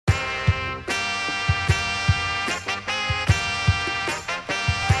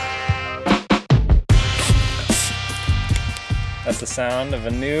the sound of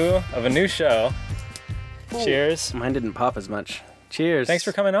a new show. Ooh. Cheers. Mine didn't pop as much. Cheers. Thanks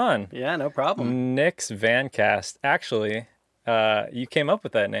for coming on. Yeah, no problem. Nick's Vancast. Actually, you came up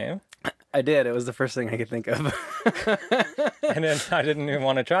with that name. I did. It was the first thing I could think of. And then I didn't even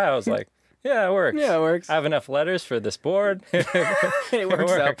want to try. I was like, yeah, it works. Yeah, it works. I have enough letters for this board. It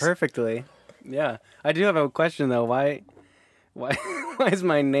works out perfectly. Yeah. I do have a question, though. Why is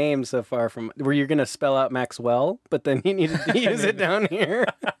my name so far from... Were you going to spell out Maxwell, but then you needed to use it down here?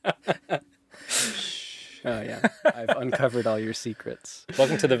 Oh, yeah. I've uncovered all your secrets.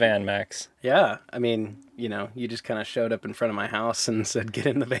 Welcome to the van, Max. Yeah. I mean, you just kind of showed up in front of my house and said, get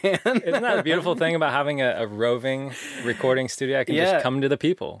in the van. Isn't that a beautiful thing about having a roving recording studio? I can just come to the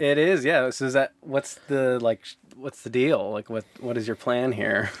people. It is, yeah. So what's the deal? Like, what is your plan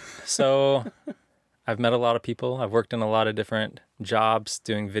here? So I've met a lot of people. I've worked in a lot of different jobs,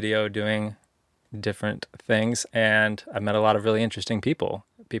 doing video, doing different things. And I've met a lot of really interesting people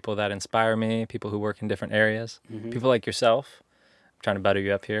that inspire me, people who work in different areas, people like yourself. I'm trying to butter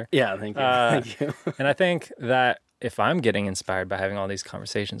you up here. Yeah, thank you. Thank you. And I think that if I'm getting inspired by having all these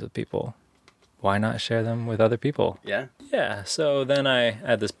conversations with people, why not share them with other people? Yeah. Yeah. So then I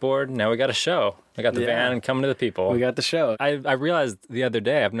had this board. Now we got a show. I got the van and coming to the people. We got the show. I realized the other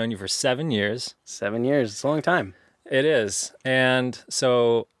day I've known you for 7 years. 7 years. It's a long time. It is. And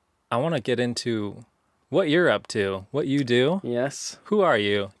so I want to get into what you're up to, what you do. Yes. Who are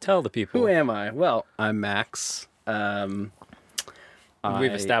you? Tell the people. Who am I? Well, I'm Max. We've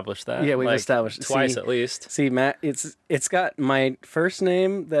established that. Yeah, we've established twice at least. See, Matt, it's got my first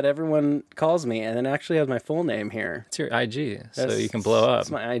name that everyone calls me, and then actually has my full name here. It's your IG, so you can blow up.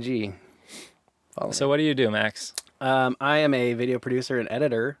 It's my IG. So what do you do, Max? I am a video producer and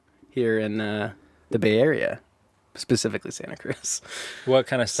editor here in the Bay Area, specifically Santa Cruz. What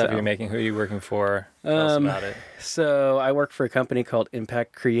kind of stuff are you making? Who are you working for? Tell us about it. So I work for a company called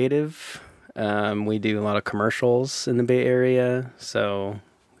Impact Creative. We do a lot of commercials in the Bay Area. So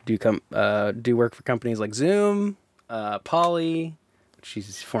do work for companies like Zoom, Poly,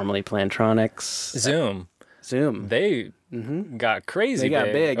 she's formerly Plantronics. Zoom. They got crazy. They got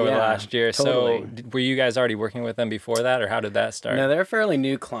big over the last year. Totally. So were you guys already working with them before that, or how did that start? No, they're a fairly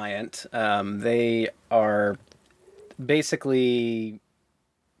new client. They are basically,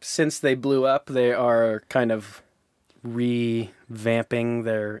 since they blew up, they are kind of revamping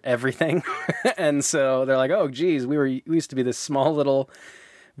their everything. And so they're like, oh geez, we used to be this small little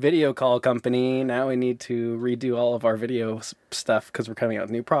video call company. Now we need to redo all of our video stuff because we're coming out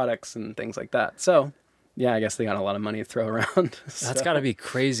with new products and things like that. So yeah, I guess they got a lot of money to throw around. That's got to be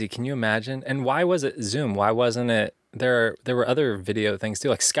crazy. Can you imagine? And why was it Zoom? Why wasn't it there were other video things too,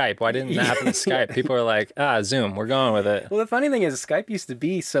 like Skype? Why didn't that happen to Skype? People are like, Zoom, we're going with it. Well, the funny thing is Skype used to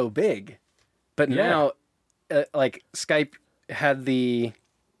be so big, but now Skype had the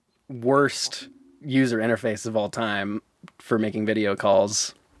worst user interface of all time for making video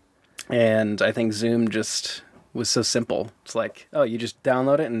calls. And I think Zoom just was so simple. It's like, you just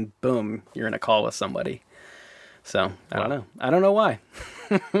download it and boom, you're in a call with somebody. So I don't know. I don't know why.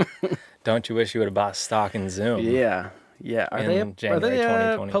 Don't you wish you would have bought stock in Zoom? Yeah. Are they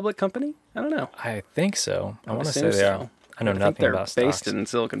a public company? I don't know. I think so. I want to say they are. I know nothing about stocks. They're based in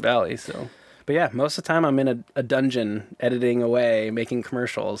Silicon Valley, so. But yeah, most of the time I'm in a dungeon editing away, making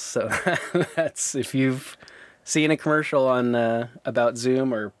commercials. So that's, if you've seen a commercial on about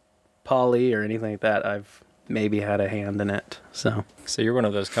Zoom or Poly or anything like that, I've maybe had a hand in it. So you're one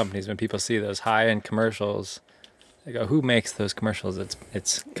of those companies, when people see those high-end commercials, they go, who makes those commercials?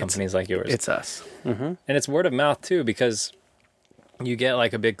 It's companies like yours. It's us. Mm-hmm. And it's word of mouth too, because you get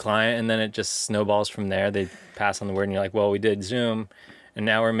like a big client and then it just snowballs from there. They pass on the word and you're like, well, we did Zoom and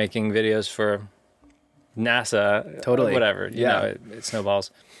now we're making videos for NASA. Totally. Whatever. You know, it snowballs.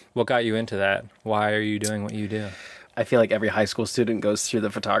 What got you into that? Why are you doing what you do? I feel like every high school student goes through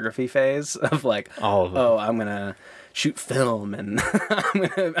the photography phase of like, all of them. I'm going to shoot film and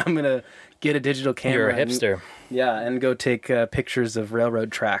I'm gonna get a digital camera. You're a hipster. And go take pictures of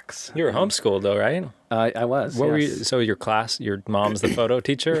railroad tracks. You were homeschooled though, right? I was. What were you? So your class, your mom's the photo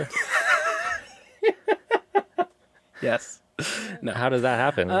teacher? Yes. No. How does that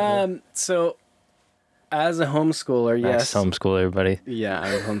happen? So as a homeschooler, yes. Homeschool everybody. Yeah,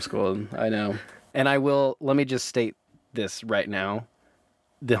 I was homeschooled. I know. And let me just state this right now.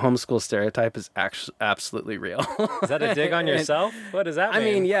 The homeschool stereotype is actually absolutely real. Is that a dig on yourself? What does that mean? I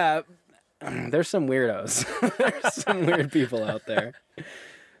mean, yeah, there's some weirdos. There's some weird people out there.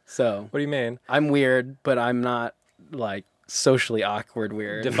 So, what do you mean? I'm weird, but I'm not like socially awkward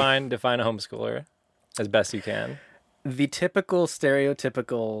weird. Define a homeschooler as best you can. The typical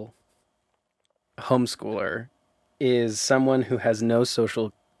stereotypical homeschooler is someone who has no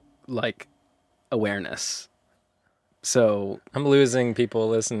social like awareness. So I'm losing people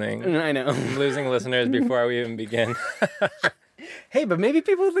listening. I know. I'm losing listeners before we even begin. Hey, but maybe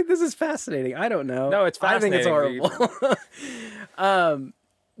people think this is fascinating. I don't know. No, it's fascinating. I think it's horrible.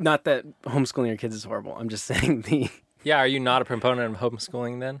 Not that homeschooling your kids is horrible. I'm just saying the. Yeah, are you not a proponent of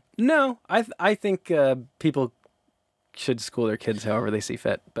homeschooling then? No, I think people should school their kids however they see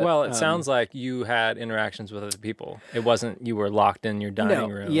fit. But, well, it sounds like you had interactions with other people. It wasn't you were locked in your dining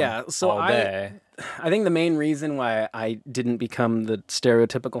room. Yeah, so all day. I think the main reason why I didn't become the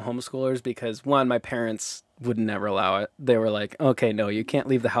stereotypical homeschooler is because one, my parents would never allow it. They were like, "Okay, no, you can't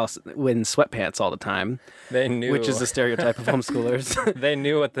leave the house in sweatpants all the time." They knew, which is the stereotype of homeschoolers. They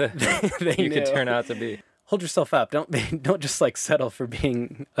knew what you knew. could turn out to be. Hold yourself up. Don't just like settle for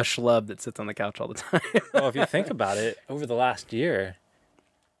being a schlub that sits on the couch all the time. Well, if you think about it, over the last year,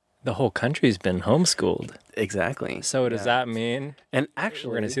 the whole country's been homeschooled. Exactly. So does that mean? And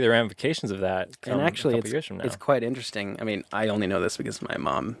actually, we're going to see the ramifications of that. A couple years from now. It's quite interesting. I mean, I only know this because my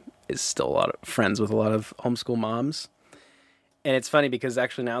mom is still a lot of friends with a lot of homeschool moms, and it's funny because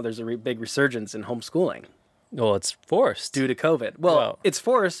actually now there's a big resurgence in homeschooling. Well, it's forced due to COVID. Well, it's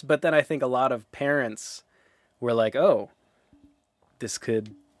forced, but then I think a lot of parents were like, "Oh, this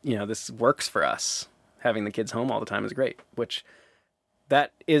could, this works for us. Having the kids home all the time is great." Which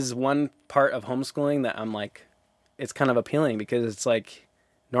that is one part of homeschooling that I'm like, it's kind of appealing because it's like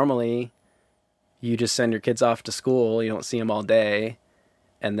normally you just send your kids off to school, you don't see them all day,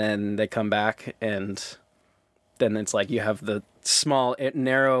 and then they come back and then it's like you have the small,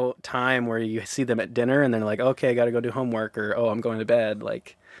 narrow time where you see them at dinner and they're like, okay, I got to go do homework, or, oh, I'm going to bed.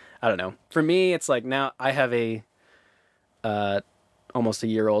 Like, I don't know. For me, it's like now I have a almost a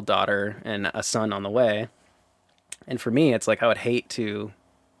year-old daughter and a son on the way. And for me, it's like I would hate to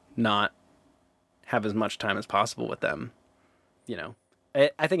not have as much time as possible with them.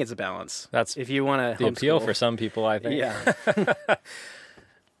 I think it's a balance. That's if you want to the appeal for some people, I think. Yeah.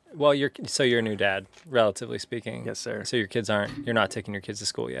 Well, you're a new dad, relatively speaking. Yes, sir. So you're not taking your kids to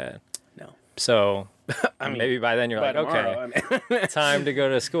school yet. No. So maybe by then you're like, tomorrow, okay, time to go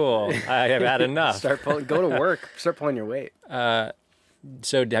to school. I have had enough. Go to work. Start pulling your weight.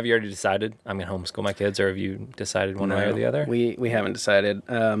 So have you already decided I'm going to homeschool my kids, or have you decided one way or the other? We haven't decided.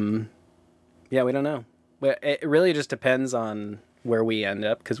 Yeah, we don't know. It really just depends on where we end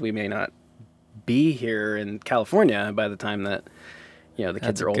up, because we may not be here in California by the time that the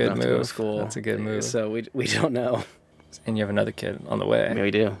kids are old enough to go to school. That's a good move. So we don't know. And you have another kid on the way. Yeah,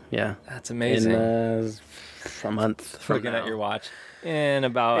 we do. Yeah, that's amazing. In a month from looking now. At your watch. In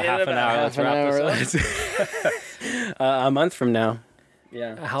about half an hour. Let's wrap this up. A month from now.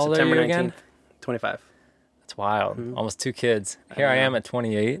 Yeah. How old are you again? 25. That's wild. Mm-hmm. Almost 2 kids. Here I am at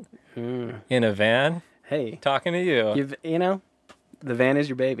 28 in a van. Hey, talking to you. The van is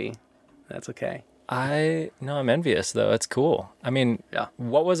your baby. That's okay. I'm envious though. It's cool. I mean, yeah.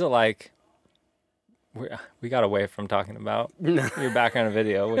 What was it like? We got away from talking about your background and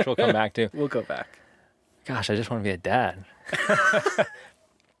video, which we'll come back to. We'll go back. Gosh, I just want to be a dad.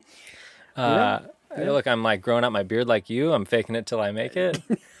 Look, I'm like growing out my beard like you. I'm faking it till I make it.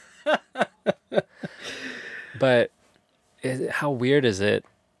 But how weird is it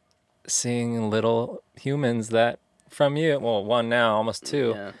seeing little humans that from you? Well, 1 now, almost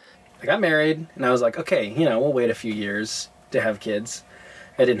 2. Yeah. I got married, and I was like, okay, we'll wait a few years to have kids.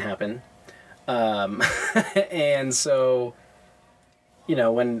 It didn't happen. And so,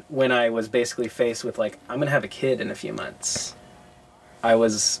 when I was basically faced with like, I'm going to have a kid in a few months, I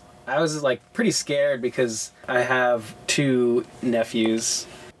was like pretty scared because I have 2 nephews,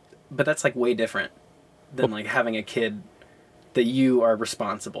 but that's like way different than like having a kid that you are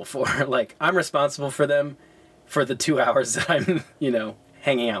responsible for. Like, I'm responsible for them for the 2 hours that I'm,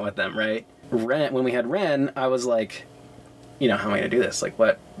 hanging out with them, right? When we had Ren, I was like, how am I going to do this? Like,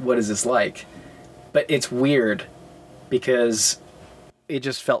 what is this like? But it's weird because it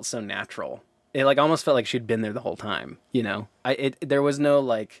just felt so natural. It like almost felt like she'd been there the whole time, there was no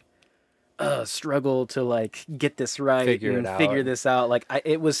like struggle to like get this right, figure this out. Like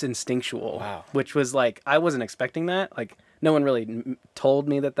it was instinctual. Wow. Which was like, I wasn't expecting that. Like no one really told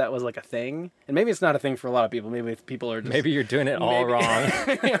me that was like a thing. And maybe it's not a thing for a lot of people. Maybe people are just... Maybe you're doing it all wrong.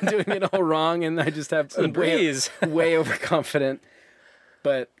 I'm doing it all wrong, and I just have way overconfident.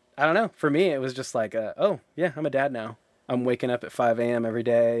 But I don't know. For me, it was just like, oh, yeah, I'm a dad now. I'm waking up at 5 a.m. every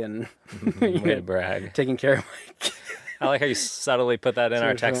day and way to brag. Taking care of my kids. I like how you subtly put that in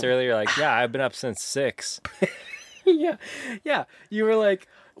our text earlier. You're like, yeah, I've been up since 6. Yeah. You were like,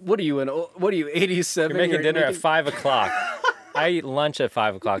 what are you, 87? You're making dinner at 5 o'clock. I eat lunch at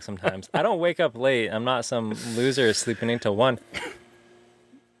 5 o'clock sometimes. I don't wake up late. I'm not some loser sleeping until 1.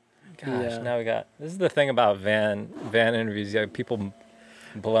 Gosh, now we got... This is the thing about van interviews. You have people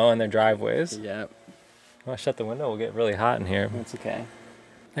blowing their driveways. Yeah. I'll shut the window. We'll get really hot in here. That's okay.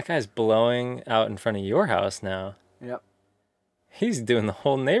 That guy's blowing out in front of your house now. Yep. He's doing the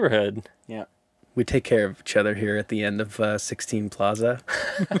whole neighborhood. Yeah. We take care of each other here at the end of 16 Plaza.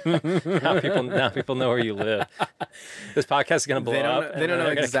 Now people know where you live. This podcast is going to blow up. They don't know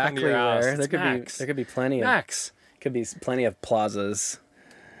exactly where. There could be plenty of plazas.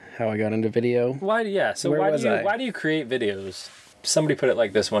 How I got into video. Why do you create videos? Somebody put it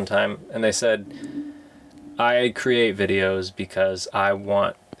like this one time, and they said, I create videos because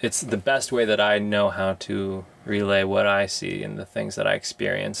it's the best way that I know how to relay what I see and the things that I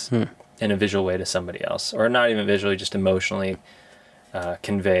experience in a visual way to somebody else, or not even visually, just emotionally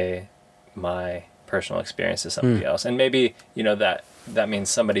convey my personal experience to somebody else. And maybe, that means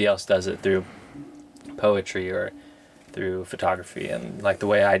somebody else does it through poetry or through photography, and like the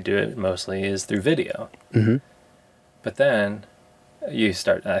way I do it mostly is through video. Mm-hmm. But then I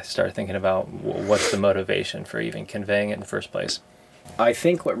start thinking about what's the motivation for even conveying it in the first place. I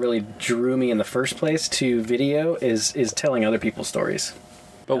think what really drew me in the first place to video is telling other people's stories.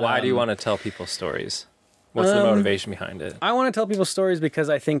 But why do you want to tell people stories? What's the motivation behind it? I want to tell people stories because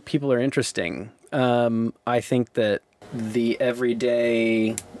I think people are interesting. I think that the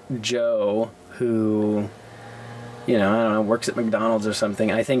everyday Joe who, I don't know, works at McDonald's or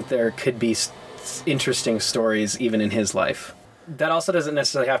something, I think there could be interesting stories even in his life. That also doesn't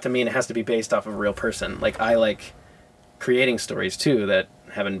necessarily have to mean it has to be based off of a real person. Like, I like creating stories too that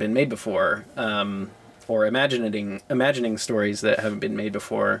haven't been made before, or imagining stories that haven't been made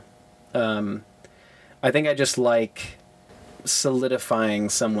before. I think I just like solidifying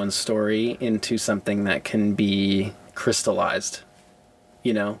someone's story into something that can be crystallized.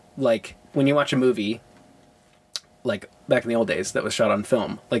 Like when you watch a movie, like back in the old days, that was shot on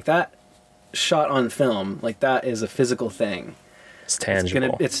film, like that shot on film, like that is a physical thing. It's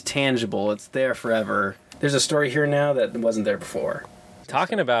tangible. It's tangible. It's there forever. There's a story here now that wasn't there before.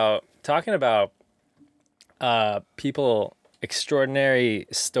 Talking about people, extraordinary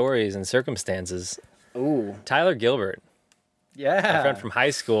stories and circumstances. Ooh. Tyler Gilbert. Yeah. My friend from high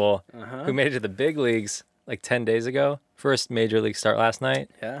school who made it to the big leagues like 10 days ago. First major league start last night.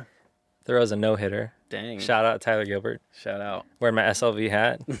 Yeah. Throws a no-hitter. Dang. Shout out Tyler Gilbert. Shout out. Wearing my SLV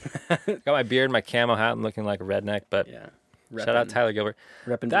hat. Got my beard, my camo hat. I'm looking like a redneck, but shout out Tyler Gilbert.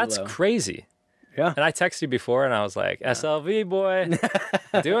 That's below. Crazy. Yeah. And I texted you before and I was like, SLV boy,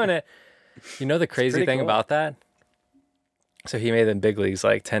 doing it. You know the crazy thing about that? So he made the big leagues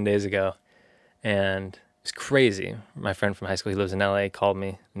like 10 days ago. And it's crazy. My friend from high school, he lives in LA, called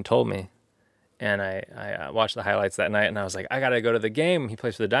me and told me. And I watched the highlights that night and I was like, I got to go to the game. He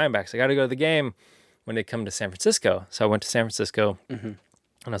plays for the Diamondbacks. I got to go to the game when they come to San Francisco. So I went to San Francisco and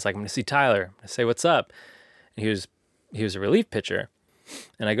I was like, I'm going to see Tyler. I say, what's up? And he was a relief pitcher.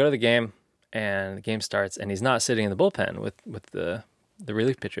 And I go to the game and the game starts and he's not sitting in the bullpen with the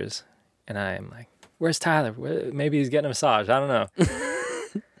relief pitchers. And I'm like, where's Tyler? Maybe he's getting a massage. I don't know.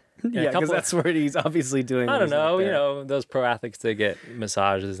 Yeah, because that's where he's obviously doing. I don't know. Those pro athletes, they get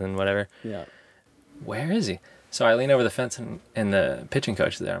massages and whatever. Yeah. Where is he? So I lean over the fence and the pitching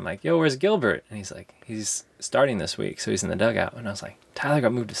coach is there. I'm like, yo, where's Gilbert? And he's like, he's starting this week. So he's in the dugout. And I was like, Tyler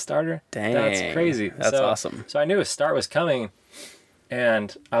got moved to starter? Dang. That's crazy. That's awesome. So I knew a start was coming.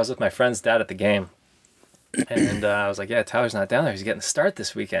 And I was with my friend's dad at the game. And I was like, yeah, Tyler's not down there. He's getting the start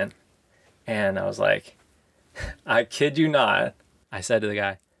this weekend. And I was like, I kid you not. I said to the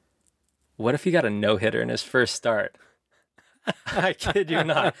guy, what if he got a no-hitter in his first start? I kid you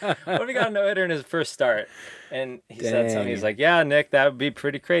not. What if he got a no-hitter in his first start? And he said something. He's like, yeah, Nick, that would be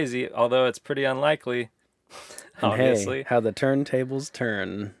pretty crazy, although it's pretty unlikely, obviously. Hey, how the turntables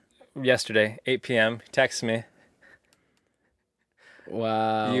turn. Yesterday, 8 p.m., he texted me.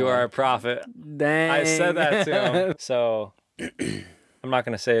 Wow. You are a prophet. Dang. I said that to him. So I'm not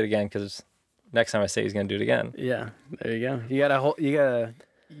going to say it again because next time I say it, he's going to do it again. Yeah, there you go. You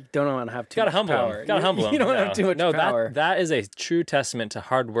don't want to have too much power. Gotta humble him. You don't want to have too much power. That is a true testament to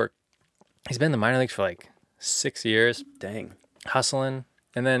hard work. He's been in the minor leagues for like 6 years. Dang. Hustling.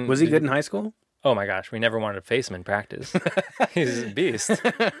 And then was he good in high school? Oh my gosh, we never wanted to face him in practice. He's a beast.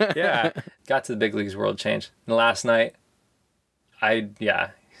 Yeah. Got to the big leagues, world changed. And last night,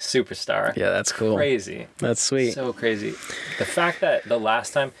 superstar. Yeah, that's cool. Crazy. That's sweet. So crazy. The fact that the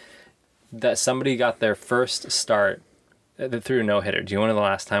last time that somebody got their first start threw a no-hitter. Do you know when the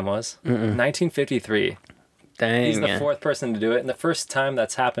last time was? 1953. Dang. He's the fourth person to do it, and the first time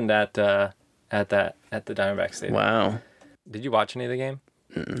that's happened at the Diamondback Stadium. Wow. Did you watch any of the game?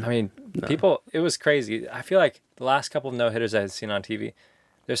 Mm-mm. I mean, No. it was crazy. I feel like the last couple of no-hitters I had seen on TV,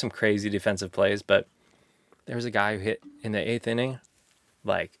 there's some crazy defensive plays, but there was a guy who hit in the 8th inning.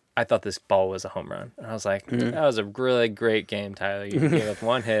 Like, I thought this ball was a home run. And I was like, that was a really great game, Tyler. You gave up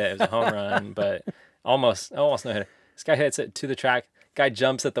one hit. It was a home run, but almost no hitter. This guy hits it to the track. Guy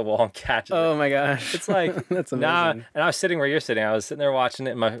jumps at the wall and catches it. Oh my gosh. It's like, that's amazing. nah. And I was sitting where you're sitting. I was sitting there watching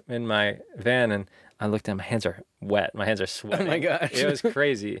it in my van, and I looked at my hands are wet. My hands are sweating. Oh my gosh. It was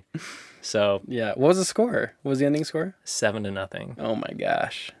crazy. So Yeah. What was the score? What was the ending score? 7-0. Oh my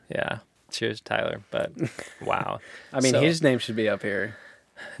gosh. Yeah. Cheers, Tyler. But wow. I mean, So- his name should be up here.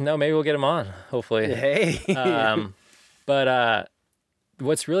 No, maybe we'll get him on. Hopefully. Hey. But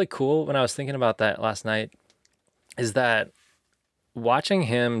what's really cool when I was thinking about that last night is that watching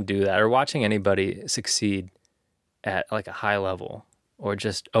him do that, or watching anybody succeed at like a high level, or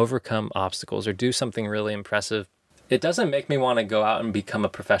just overcome obstacles, or do something really impressive, it doesn't make me want to go out and become a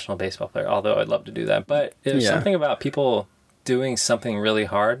professional baseball player, although I'd love to do that. But there's something about people doing something really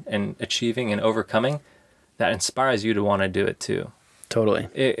hard and achieving and overcoming that inspires you to want to do it too. Totally.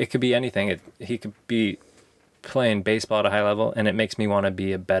 It could be anything. He could be playing baseball at a high level, and it makes me want to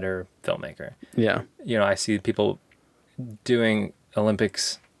be a better filmmaker. Yeah. You know, I see people doing Olympic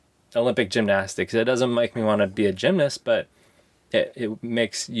gymnastics. It doesn't make me want to be a gymnast, but it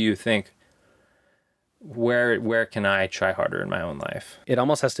makes you think, where can I try harder in my own life? It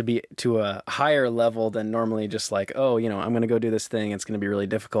almost has to be to a higher level than normally just like, oh, I'm going to go do this thing. It's going to be really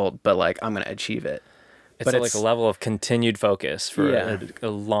difficult, but like, I'm going to achieve it. It's like a level of continued focus for a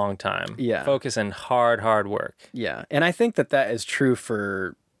long time. Yeah. Focus and hard work. Yeah. And I think that is true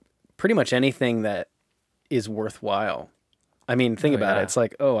for pretty much anything that is worthwhile. I mean, think about it. It's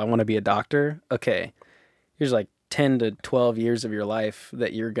like, oh, I want to be a doctor. Okay. Here's like 10 to 12 years of your life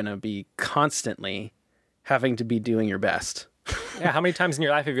that you're going to be constantly having to be doing your best. Yeah, how many times in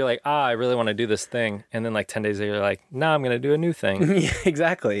your life have you like, I really want to do this thing, and then like 10 days later you're like, no, I'm going to do a new thing. Yeah,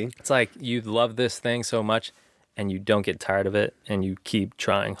 exactly. It's like you love this thing so much and you don't get tired of it and you keep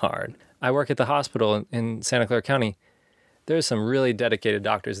trying hard. I work at the hospital in Santa Clara County. There's some really dedicated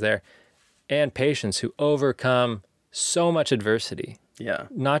doctors there and patients who overcome so much adversity. Yeah.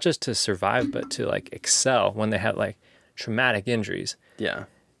 Not just to survive, but to like excel when they have like traumatic injuries. Yeah.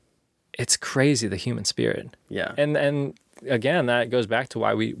 It's crazy, the human spirit. Yeah. And again, that goes back to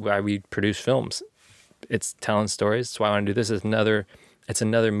why we produce films. It's telling stories. That's why I want to do this. It's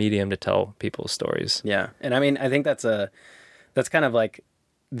another medium to tell people's stories. Yeah. And I mean, I think that's kind of like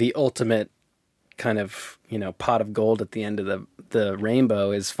the ultimate kind of, pot of gold at the end of the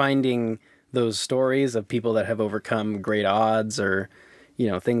rainbow, is finding those stories of people that have overcome great odds, or,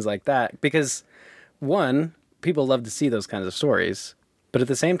 things like that. Because one, people love to see those kinds of stories, but at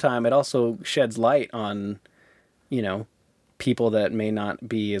the same time, it also sheds light on, people that may not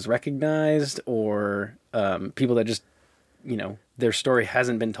be as recognized, or people that just, their story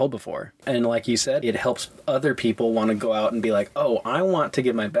hasn't been told before. And like you said, it helps other people want to go out and be like, oh, I want to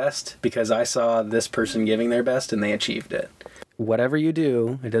give my best because I saw this person giving their best and they achieved it. Whatever you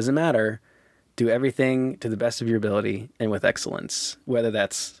do, it doesn't matter. Do everything to the best of your ability and with excellence, whether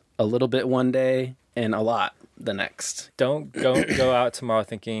that's a little bit one day and a lot the next. Don't go out tomorrow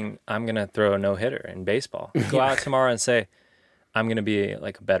thinking I'm going to throw a no-hitter in baseball. Go out tomorrow and say, I'm going to be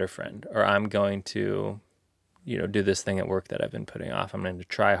like a better friend, or I'm going to, do this thing at work that I've been putting off. I'm going to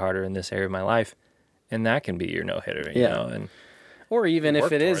try harder in this area of my life. And that can be your no-hitter, you know? And or even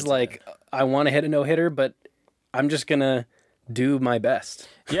if it is like, I want to hit a no-hitter, but I'm just going to do my best.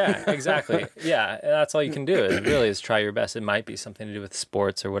 Yeah, exactly. Yeah. That's all you can do is try your best. It might be something to do with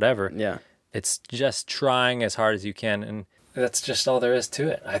sports or whatever. Yeah. It's just trying as hard as you can. And that's just all there is to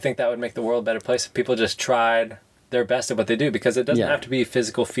it. I think that would make the world a better place if people just tried their best at what they do, because it doesn't have to be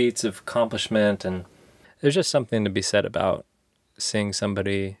physical feats of accomplishment. And there's just something to be said about seeing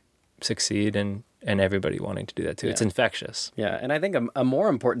somebody succeed and everybody wanting to do that too. Yeah. It's infectious. Yeah. And I think a more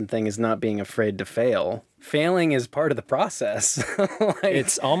important thing is not being afraid to fail. Failing is part of the process.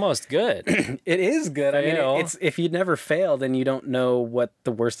 It's almost good. It is good. Fail. I mean, it's if you never fail, then you don't know what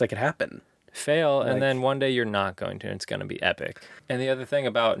the worst that could happen. Fail, and then one day you're not going to, and it's going to be epic. And the other thing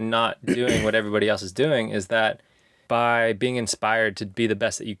about not doing what everybody else is doing is that by being inspired to be the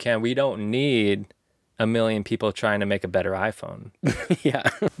best that you can, we don't need a million people trying to make a better iPhone. Yeah.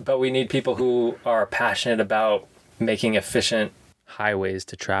 But we need people who are passionate about making efficient highways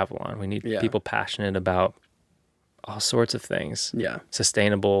to travel on. We need people passionate about all sorts of things. Yeah.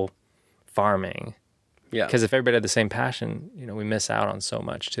 Sustainable farming. Yeah. Because if everybody had the same passion, we miss out on so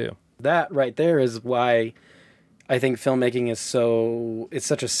much too. That right there is why I think filmmaking it's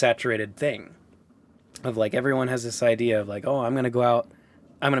such a saturated thing. of like everyone has this idea of like, oh, I'm going to go out,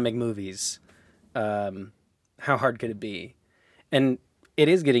 I'm going to make movies. How hard could it be? And it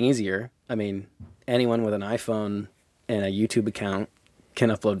is getting easier. I mean, anyone with an iPhone and a YouTube account can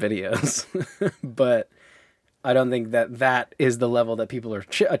upload videos, but I don't think that is the level that people are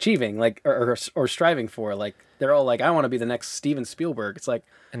achieving, like, or striving for. Like, they're all like, I want to be the next Steven Spielberg. It's like,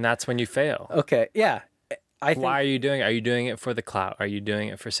 And that's when you fail. okay, yeah. I think, Why are you doing it? Are you doing it for the clout? Are you doing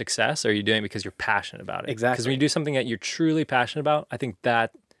it for success? Or are you doing it because you're passionate about it? Exactly. Because when you do something that you're truly passionate about, I think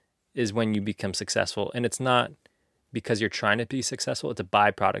that is when you become successful. And it's not because you're trying to be successful. It's a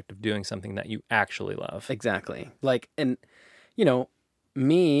byproduct of doing something that you actually love. exactly. Like, and, you know,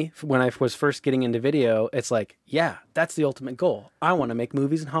 me, when I was first getting into video, it's like, yeah, that's the ultimate goal. I want to make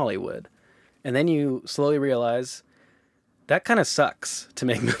movies in Hollywood. And then you slowly realize that kind of sucks to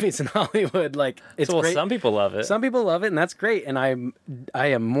make movies in Hollywood. Like, it's Well, great. some people love it. Some people love it, and that's great. And I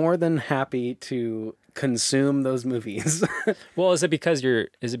am more than happy to consume those movies. Well, is it because you're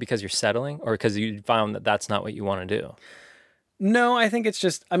settling, or because you found that that's not what you want to do? No, I think it's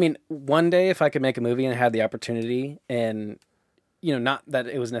just, I mean, one day if I could make a movie and I had the opportunity, and, you know, not that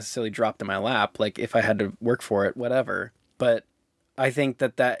it was necessarily dropped in my lap, like if I had to work for it, whatever. But I think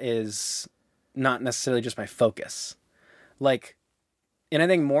that is not necessarily just my focus. Like, and I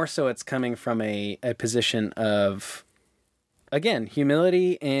think more so it's coming from a position of, again,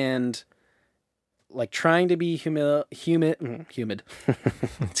 humility and like trying to be humid.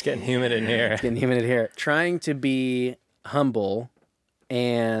 It's getting humid in here. Getting humid in here. Trying to be humble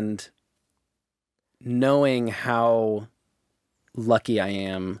and knowing how lucky I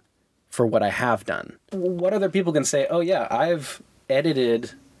am for what I have done. What other people can say, oh yeah, I've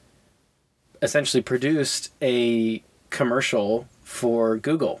edited, essentially produced a commercial for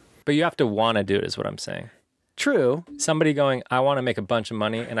Google. But you have to want to do it, is what I'm saying. True. Somebody going, I want to make a bunch of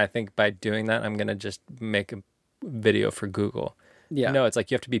money, and I think by doing that, I'm going to just make a video for Google. Yeah. No, it's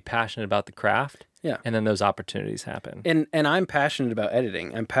like you have to be passionate about the craft. Yeah. And then those opportunities happen. And I'm passionate about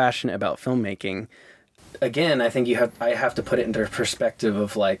editing. I'm passionate about filmmaking. Again, I think I have to put it into perspective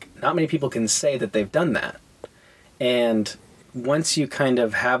of like, not many people can say that they've done that. And once you kind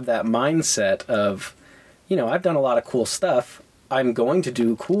of have that mindset of, you know, I've done a lot of cool stuff, I'm going to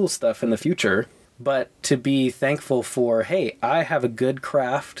do cool stuff in the future, but to be thankful for, hey, I have a good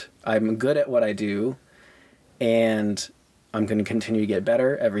craft, I'm good at what I do, and I'm going to continue to get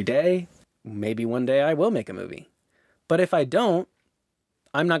better every day. Maybe one day I will make a movie. But if I don't,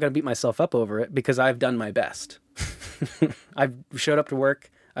 I'm not going to beat myself up over it because I've done my best. I've showed up to work,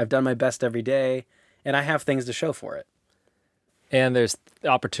 I've done my best every day, and I have things to show for it. And there's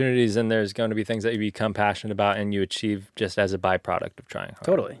opportunities, and there's going to be things that you become passionate about and you achieve just as a byproduct of trying hard.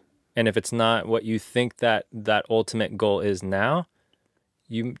 Totally. And if it's not what you think that ultimate goal is now,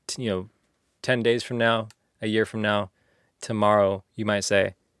 you know, 10 days from now, a year from now, tomorrow, you might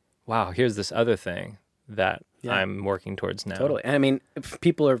say, wow, here's this other thing that I'm working towards now. Totally. And I mean,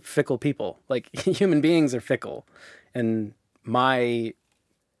 people are fickle people. Like, human beings are fickle. And my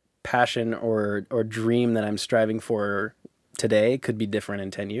passion or dream that I'm striving for today could be different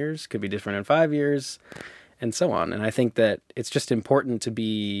in 10 years, could be different in 5 years, and so on. And I think that it's just important to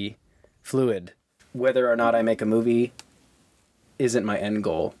be fluid. Whether or not I make a movie isn't my end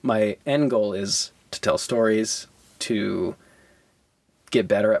goal. My end goal is to tell stories, to get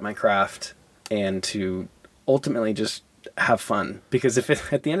better at my craft, and to ultimately just have fun. Because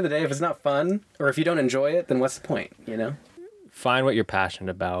at the end of the day, if it's not fun, or if you don't enjoy it, then what's the point, you know? Find what you're passionate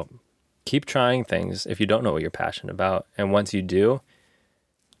about. Keep trying things if you don't know what you're passionate about. And once you do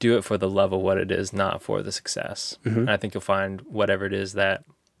it for the love of what it is, not for the success. Mm-hmm. And I think you'll find whatever it is that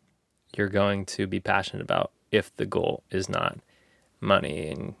you're going to be passionate about, if the goal is not money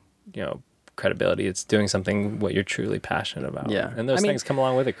and, you know, credibility, it's doing something what you're truly passionate about. Yeah. And those things come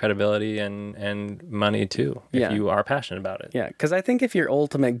along with it, credibility and money too, if you are passionate about it. Yeah, because I think if your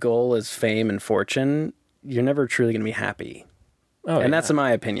ultimate goal is fame and fortune, you're never truly going to be happy. And that's in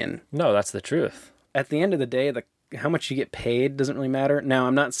my opinion. No, that's the truth. At the end of the day, how much you get paid doesn't really matter. Now,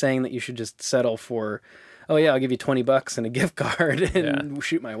 I'm not saying that you should just settle for, oh yeah, I'll give you $20 and a gift card and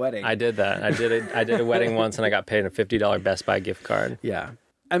shoot my wedding. I did that. I did a wedding once and I got paid a $50 Best Buy gift card. Yeah.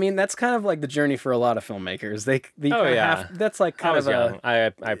 I mean, that's kind of like the journey for a lot of filmmakers. That's like kind of young.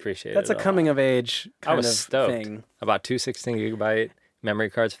 I appreciate it. That's a coming of age kind of stoked. thing. About 2 16-gigabyte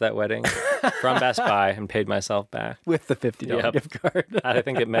memory cards for that wedding from Best Buy, and paid myself back with the $50 gift card. I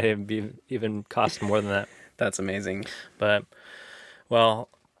think it may have even cost more than that. That's amazing. But, well,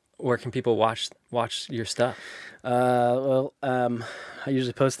 where can people watch your stuff? I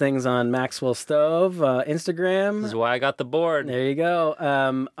usually post things on Maxwell Stove, Instagram. This is why I got the board. There you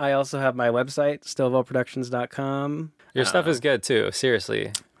go. I also have my website, stovallproductions.com. Your stuff is good too.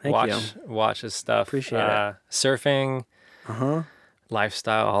 Seriously. Thank you. Watch his stuff. Appreciate it. Surfing,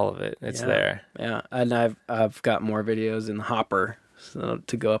 lifestyle, all of it. It's there. Yeah, and I've got more videos in the hopper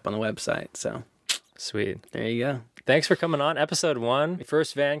to go up on the website. So sweet. There you go. Thanks for coming on. Episode 1,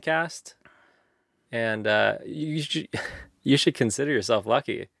 first Vancast. And you should consider yourself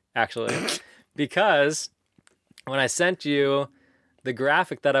lucky, actually, because when I sent you the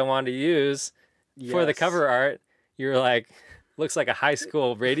graphic that I wanted to use for the cover art, you were like, looks like a high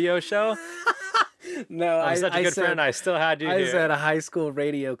school radio show. No, I'm such a good friend. I still had you here. I said a high school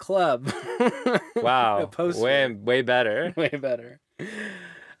radio club. Wow. Way better. Way better.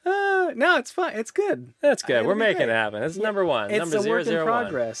 No, it's fine. It's good. That's good. We're making it happen. It's number 1. It's number a work 001. in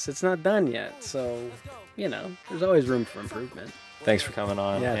progress. It's not done yet. So, there's always room for improvement. Thanks for coming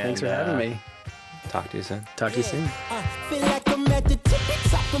on. Yeah, thanks for having me. Talk to you soon. Talk to you soon. I feel like I'm at the tippy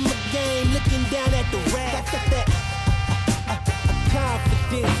top of my game, looking down at